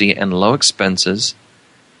efficiency and low expenses.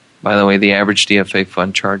 By the way, the average DFA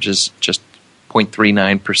fund charges just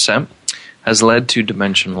 0.39%, has led to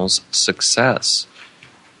Dimensional's success.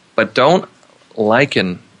 But don't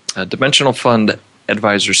liken Dimensional Fund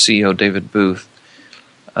Advisor CEO David Booth,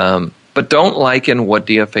 but don't liken what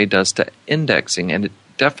DFA does to indexing, and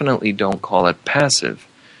definitely don't call it passive.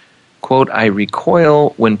 Quote, I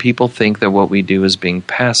recoil when people think that what we do is being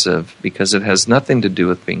passive because it has nothing to do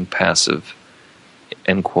with being passive,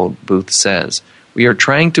 end quote, Booth says. We are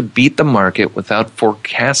trying to beat the market without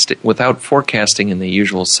forecasting in the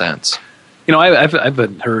usual sense. You know, I've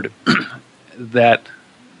heard that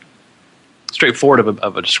straightforward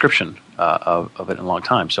of a description of it in a long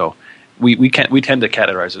time. So we tend to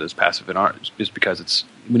categorize it as passive in ours, just because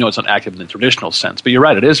we know it's not active in the traditional sense. But you're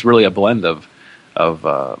right; it is really a blend of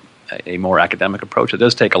a more academic approach. It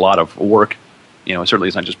does take a lot of work. You know, certainly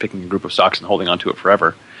it's not just picking a group of stocks and holding onto it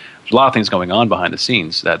forever. There's a lot of things going on behind the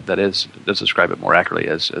scenes that does describe it more accurately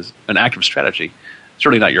as an active strategy.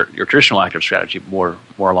 Certainly not your traditional active strategy, more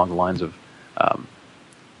along the lines of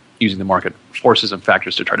using the market forces and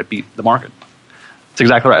factors to try to beat the market. It's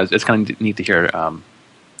exactly right. It's kind of neat to hear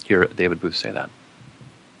David Booth say that.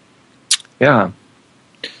 Yeah.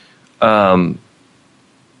 The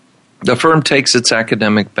firm takes its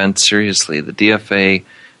academic bent seriously. The DFA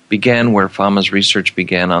began where Fama's research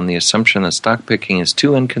began, on the assumption that stock picking is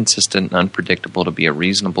too inconsistent and unpredictable to be a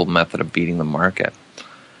reasonable method of beating the market.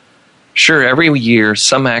 Sure, every year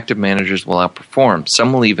some active managers will outperform.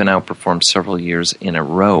 Some will even outperform several years in a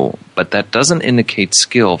row. But that doesn't indicate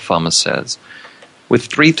skill, Fama says. With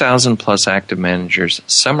 3,000 plus active managers,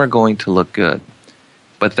 some are going to look good.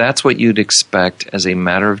 But that's what you'd expect as a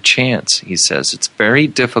matter of chance, he says. It's very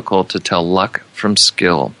difficult to tell luck from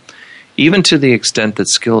skill. Even to the extent that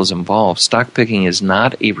skill is involved, stock picking is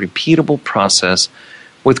not a repeatable process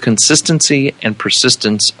with consistency and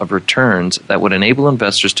persistence of returns that would enable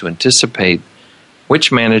investors to anticipate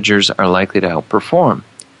which managers are likely to outperform,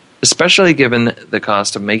 especially given the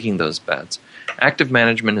cost of making those bets. Active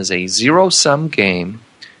management is a zero-sum game,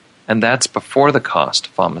 and that's before the cost,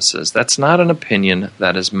 Fama says. That's not an opinion,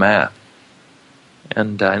 that is math.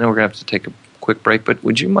 And I know we're going to have to take a quick break, but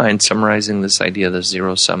would you mind summarizing this idea of the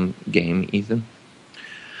zero-sum game, Ethan?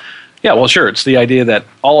 Yeah, well, sure. It's the idea that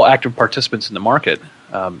all active participants in the market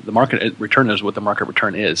return is what the market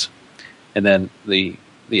return is. And then the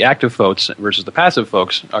active folks versus the passive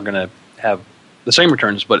folks are going to have the same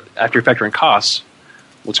returns, but after you factor in costs,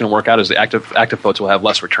 what's going to work out is the active folks will have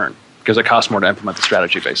less return because it costs more to implement the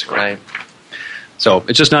strategy, basically. Right. So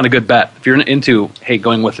it's just not a good bet. If you're into, hey,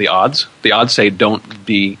 going with the odds say don't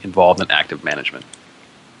be involved in active management.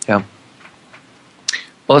 Yeah.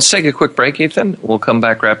 Well, let's take a quick break, Ethan. We'll come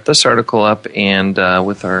back, wrap this article up, and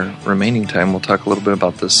with our remaining time, we'll talk a little bit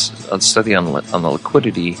about this study on the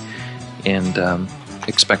liquidity and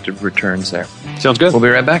expected returns there. Sounds good. We'll be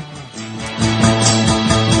right back.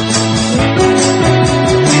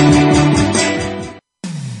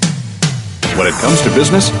 When it comes to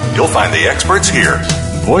business, you'll find the experts here.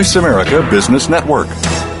 Voice America Business Network.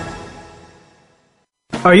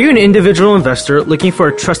 Are you an individual investor looking for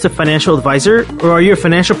a trusted financial advisor, or are you a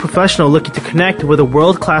financial professional looking to connect with a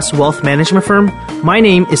world-class wealth management firm? My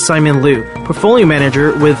name is Simon Liu, portfolio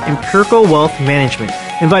manager with Empirical Wealth Management,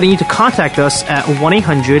 inviting you to contact us at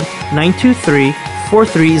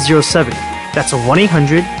 1-800-923-4307. That's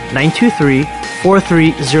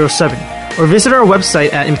 1-800-923-4307. Or visit our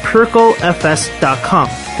website at empiricalfs.com.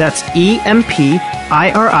 That's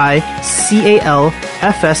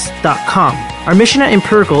EMPIRICALFS.com. Our mission at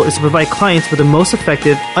Empirical is to provide clients with the most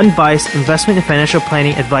effective, unbiased investment and financial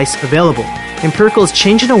planning advice available. Empirical is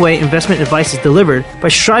changing the way investment advice is delivered by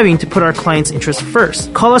striving to put our clients' interests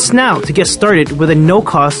first. Call us now to get started with a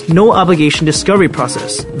no-cost, no-obligation discovery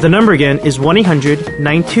process. The number again is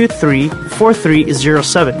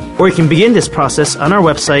 1-800-923-4307. Or you can begin this process on our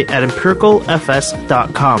website at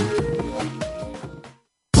empiricalfs.com.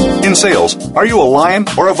 In sales, are you a lion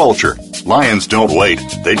or a vulture? Lions don't wait.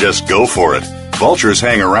 They just go for it. Vultures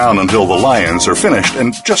hang around until the lions are finished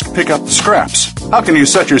and just pick up the scraps. How can you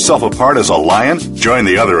set yourself apart as a lion? Join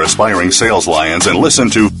the other aspiring sales lions and listen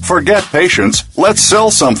to Forget Patience, Let's Sell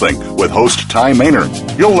Something with host Ty Maynard.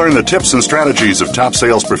 You'll learn the tips and strategies of top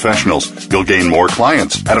sales professionals. You'll gain more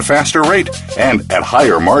clients at a faster rate and at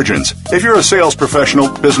higher margins. If you're a sales professional,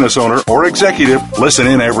 business owner, or executive, listen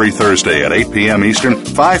in every Thursday at 8 p.m. Eastern,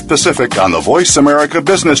 5 Pacific on the Voice America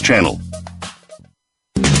Business Channel.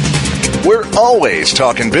 We're always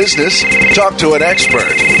talking business. Talk to an expert.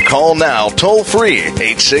 Call now toll free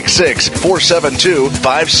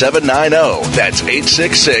 866-472-5790. That's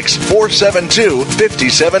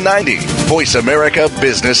 866-472-5790. Voice America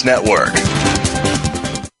Business Network.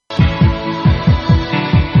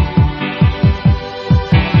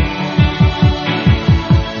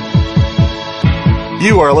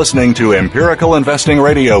 You are listening to Empirical Investing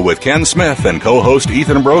Radio with Ken Smith and co-host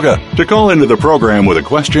Ethan Broga. To call into the program with a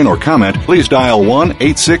question or comment, please dial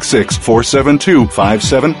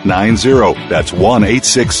 1-866-472-5790. That's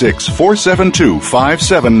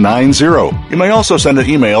 1-866-472-5790. You may also send an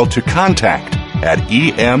email to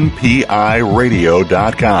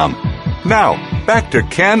contact@empiradio.com. Now, back to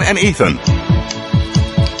Ken and Ethan.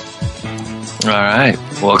 All right,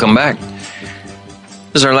 welcome back.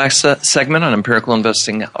 This is our last segment on Empirical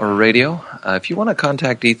Investing Radio. If you want to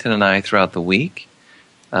contact Ethan and I throughout the week,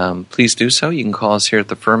 please do so. You can call us here at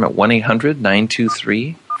the firm at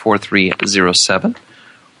 1-800-923-4307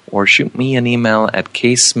 or shoot me an email at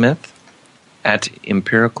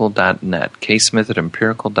ksmith@empirical.net.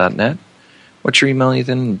 ksmith@empirical.net. What's your email,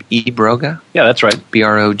 Ethan? Broga? Yeah, that's right.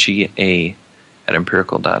 BROGA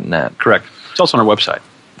 @empirical.net. Correct. It's also on our website.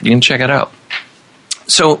 You can check it out.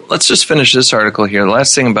 So let's just finish this article here. The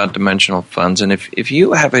last thing about dimensional funds, and if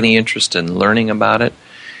you have any interest in learning about it,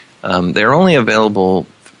 they're only available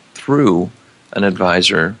through an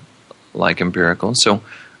advisor like Empirical. So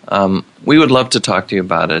we would love to talk to you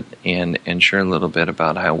about it and share a little bit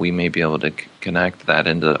about how we may be able to connect that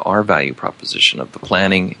into our value proposition of the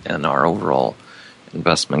planning and our overall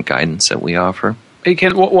investment guidance that we offer. Hey,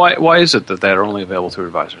 Ken, why is it that they're only available through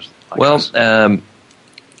advisors?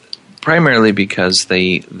 Primarily because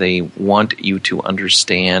they want you to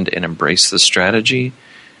understand and embrace the strategy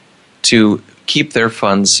to keep their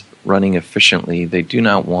funds running efficiently. They do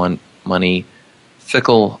not want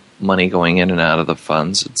fickle money going in and out of the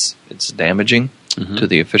funds. It's damaging to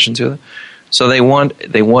the efficiency of it. So they want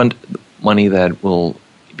money that will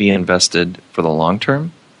be invested for the long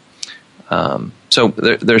term. So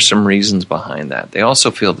there's some reasons behind that. They also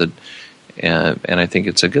feel that. And I think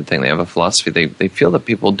it's a good thing. They have a philosophy. They feel that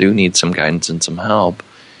people do need some guidance and some help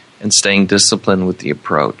in staying disciplined with the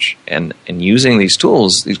approach and using these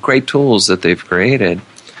tools, these great tools that they've created,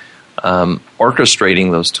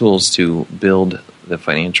 orchestrating those tools to build the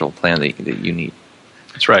financial plan that you need.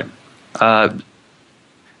 That's right. I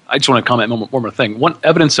just want to comment one more thing. One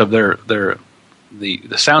evidence of the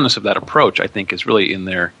soundness of that approach, I think, is really in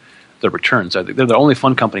their returns. I think they're the only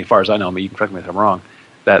fund company, as far as I know. I mean, you can correct me if I'm wrong.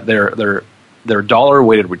 That their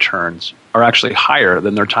dollar-weighted returns are actually higher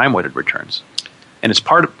than their time-weighted returns, and it's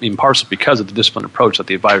in parcel because of the disciplined approach that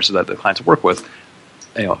the advisors that the clients work with,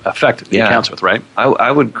 affect the accounts with. Right?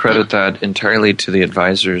 I would credit that entirely to the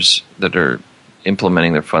advisors that are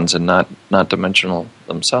implementing their funds and not dimensional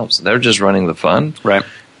themselves. They're just running the fund. Right.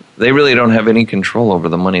 They really don't have any control over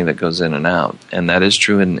the money that goes in and out, and that is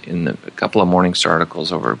true in a couple of Morningstar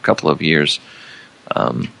articles over a couple of years.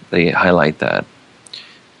 They highlight that.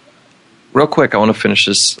 Real quick, I want to finish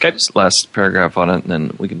this last paragraph on it, and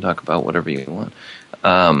then we can talk about whatever you want.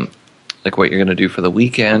 Like what you're going to do for the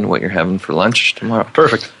weekend, what you're having for lunch tomorrow.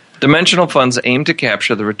 Perfect. Dimensional funds aim to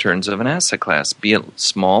capture the returns of an asset class, be it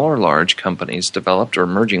small or large companies, developed or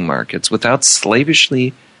emerging markets, without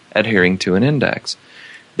slavishly adhering to an index.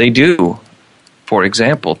 They do, for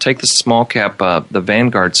example, take the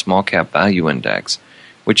Vanguard Small Cap Value Index,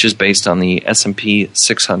 which is based on the S&P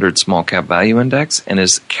 600 Small Cap Value Index and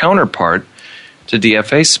is counterpart to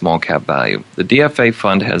DFA Small Cap Value. The DFA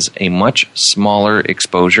fund has a much smaller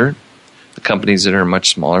exposure, the companies that are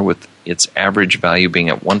much smaller, with its average value being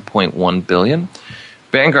at $1.1 billion.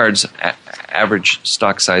 Vanguard's average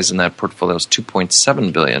stock size in that portfolio is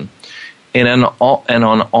 $2.7 billion, and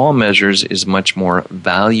on all measures is much more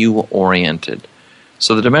value-oriented.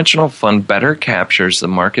 So the dimensional fund better captures the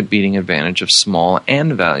market-beating advantage of small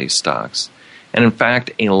and value stocks, and in fact,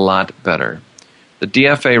 a lot better. The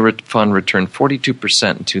DFA fund returned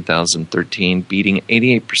 42% in 2013, beating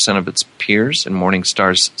 88% of its peers in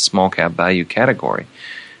Morningstar's small-cap value category,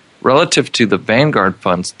 relative to the Vanguard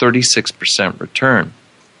fund's 36% return.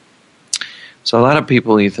 So a lot of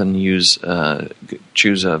people, Ethan,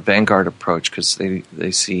 choose a Vanguard approach because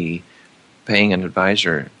they see paying an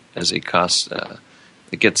advisor as a cost that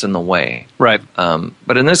gets in the way. Right.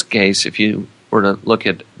 But in this case, if you were to look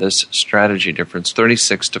at this strategy difference,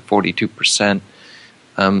 36 to 42%,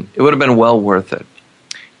 it would have been well worth it.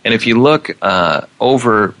 And if you look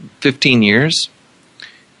over 15 years,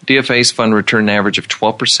 DFA's fund returned an average of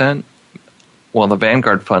 12%, while the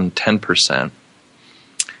Vanguard fund 10%.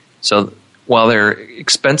 So while their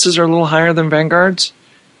expenses are a little higher than Vanguard's,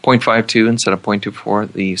 0.52 instead of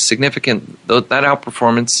 0.24, that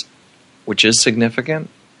outperformance, which is significant,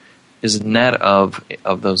 is net of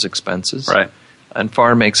those expenses. Right. And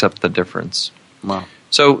far makes up the difference. Wow.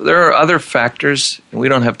 So there are other factors, and we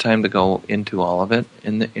don't have time to go into all of it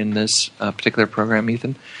in this particular program,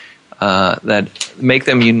 Ethan, that make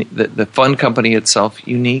them the fund company itself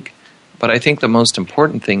unique. But I think the most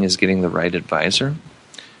important thing is getting the right advisor.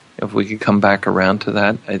 If we could come back around to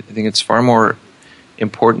that, I think it's far more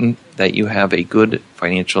important that you have a good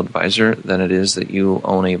financial advisor than it is that you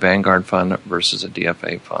own a Vanguard fund versus a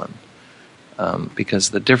DFA fund. Because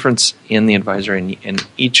the difference in the advisor and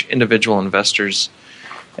each individual investor's,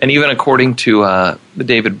 and even according to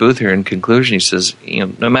David Booth here in conclusion, he says,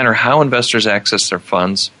 no matter how investors access their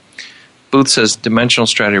funds, Booth says dimensional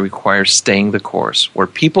strategy requires staying the course. Where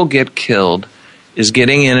people get killed is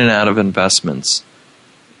getting in and out of investments.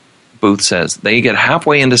 Booth says they get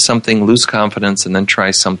halfway into something, lose confidence, and then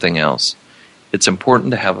try something else. It's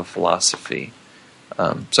important to have a philosophy.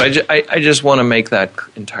 So I just want to make that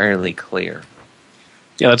entirely clear.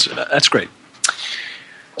 Yeah, that's great.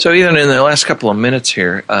 So even in the last couple of minutes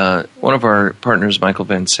here, one of our partners, Michael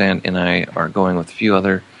Van Sant, and I are going with a few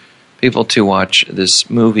other people to watch this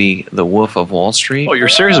movie, The Wolf of Wall Street. Oh, you're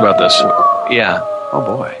serious about this? Yeah.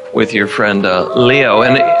 Oh, boy. With your friend Leo.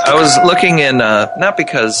 And I was looking in, not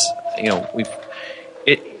because,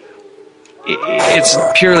 it's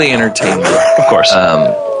purely entertainment. Of course.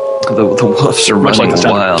 The wolves are much running like the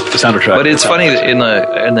wild. The soundtrack. But it's funny that in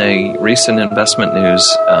the recent investment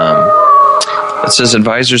news, it says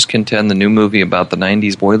advisors contend the new movie about the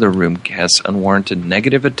 90s boiler room has unwarranted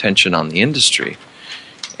negative attention on the industry.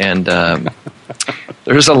 And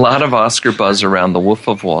there's a lot of Oscar buzz around The Wolf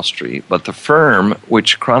of Wall Street, but the firm,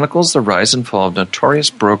 which chronicles the rise and fall of notorious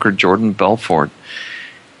broker Jordan Belfort,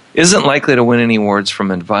 isn't likely to win any awards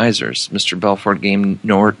from advisors. Mr. Belfort gained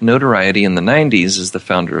notoriety in the 90s as the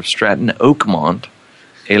founder of Stratton Oakmont,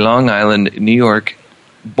 a Long Island, New York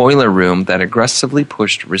boiler room that aggressively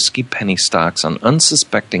pushed risky penny stocks on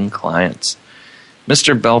unsuspecting clients.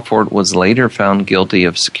 Mr. Belfort was later found guilty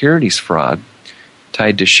of securities fraud,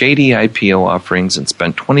 tied to shady IPO offerings, and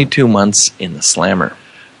spent 22 months in the slammer,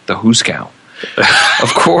 the Hooskow.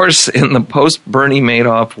 Of course, in the post-Bernie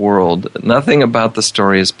Madoff world, nothing about the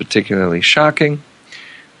story is particularly shocking.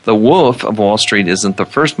 The Wolf of Wall Street isn't the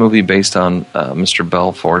first movie based on Mr.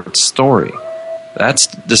 Belfort's story. That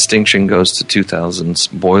distinction goes to 2000's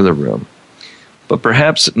Boiler Room. But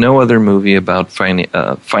perhaps no other movie about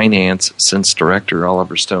finance since director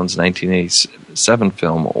Oliver Stone's 1987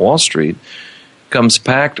 film Wall Street comes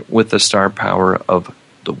packed with the star power of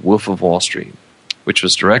The Wolf of Wall Street, which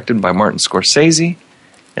was directed by Martin Scorsese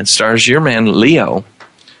and stars your man Leo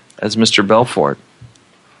as Mr. Belfort.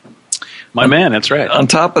 My man, that's right. On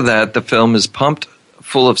top of that, the film is pumped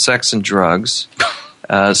full of sex and drugs,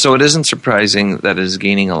 so it isn't surprising that it is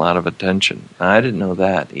gaining a lot of attention. I didn't know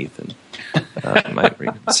that, Ethan. Might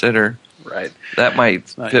reconsider. Right. That might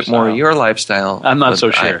fit more your lifestyle. I'm not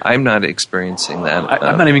so sure. I'm not experiencing that.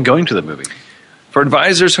 I'm not even going to the movie. For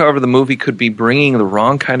advisors, however, the movie could be bringing the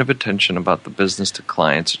wrong kind of attention about the business to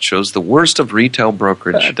clients. It shows the worst of retail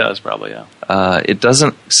brokerage. It does, probably, yeah. It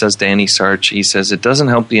doesn't, says Danny Sarch, he says, it doesn't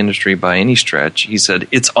help the industry by any stretch. He said,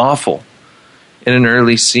 it's awful. In an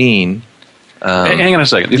early scene. Hang on a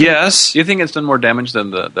second. Yes? Do you think it's done more damage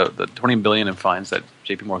than the $20 billion in fines that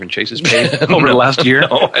J.P. Morgan Chase has paid over the last year?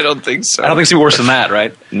 No, I don't think so. I don't think it's worse than that,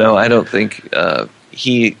 right? No, I don't think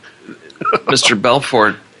Mr.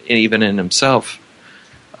 Belfort, even in himself,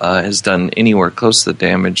 has done anywhere close to the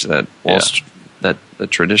damage that that the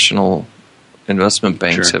traditional investment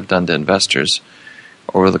banks have done to investors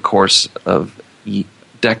over the course of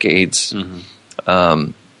decades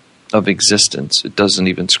of existence. It doesn't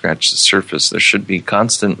even scratch the surface. There should be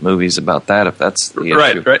constant movies about that if that's the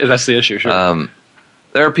issue. Right, that's the issue, sure.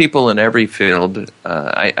 There are people in every field.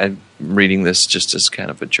 I'm reading this just as kind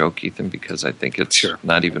of a joke, Ethan, because I think it's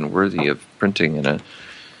not even worthy of printing in a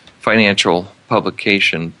financial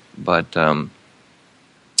publication. But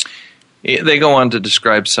they go on to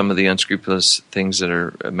describe some of the unscrupulous things that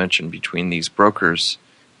are mentioned between these brokers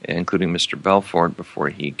including Mr. Belfort, before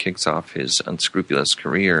he kicks off his unscrupulous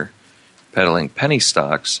career peddling penny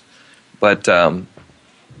stocks. But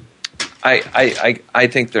I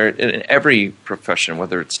think there, in every profession,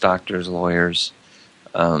 whether it's doctors, lawyers,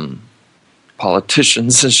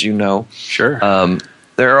 politicians, as you know, Sure.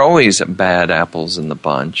 there are always bad apples in the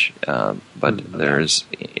bunch, but there's,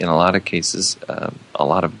 in a lot of cases, a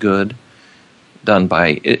lot of good done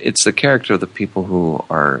by, it's the character of the people who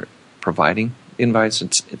are providing the advice.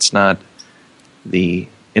 It's not the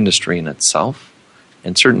industry in itself,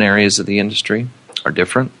 and certain areas of the industry are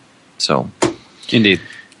different. So, Indeed.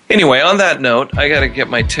 Anyway, on that note, I got to get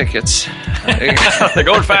my tickets. They're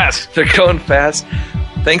going fast. They're going fast.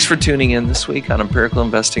 Thanks for tuning in this week on Empirical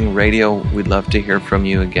Investing Radio. We'd love to hear from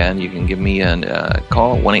you again. You can give me a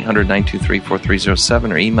call at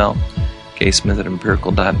 1-800-923-4307 or email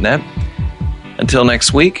ksmith@empirical.net. Until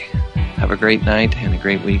next week, have a great night and a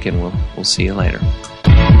great week, and we'll see you later.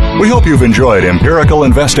 We hope you've enjoyed Empirical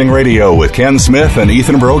Investing Radio with Ken Smith and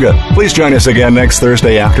Ethan Broga. Please join us again next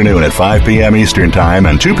Thursday afternoon at 5 p.m. Eastern Time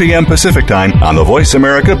and 2 p.m. Pacific Time on the Voice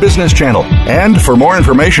America Business Channel. And for more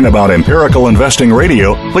information about Empirical Investing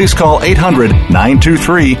Radio, please call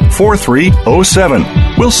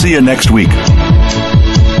 800-923-4307. We'll see you next week.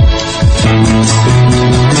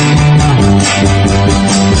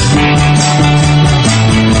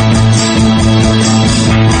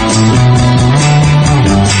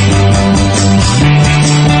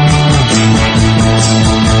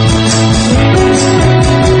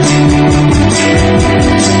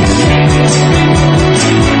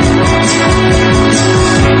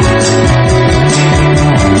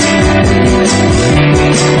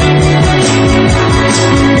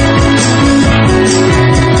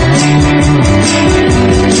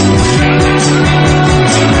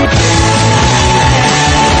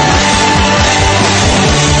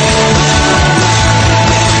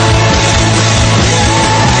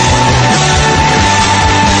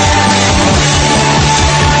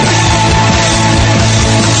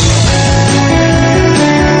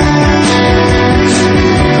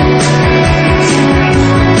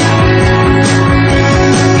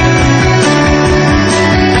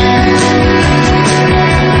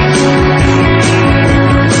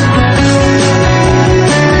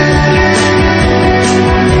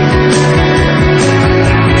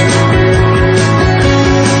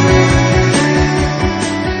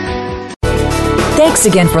 Thanks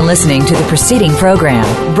again for listening to the preceding program,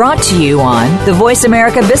 brought to you on the Voice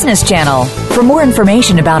America Business Channel. For more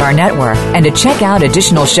information about our network and to check out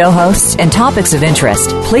additional show hosts and topics of interest,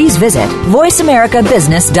 please visit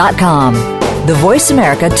voiceamericabusiness.com. The Voice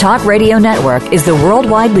America Talk Radio Network is the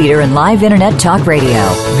worldwide leader in live Internet talk radio.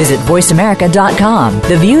 Visit voiceamerica.com.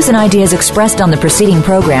 The views and ideas expressed on the preceding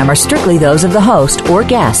program are strictly those of the host or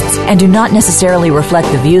guests and do not necessarily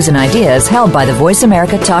reflect the views and ideas held by the Voice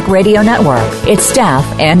America Talk Radio Network, its staff,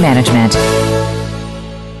 and management.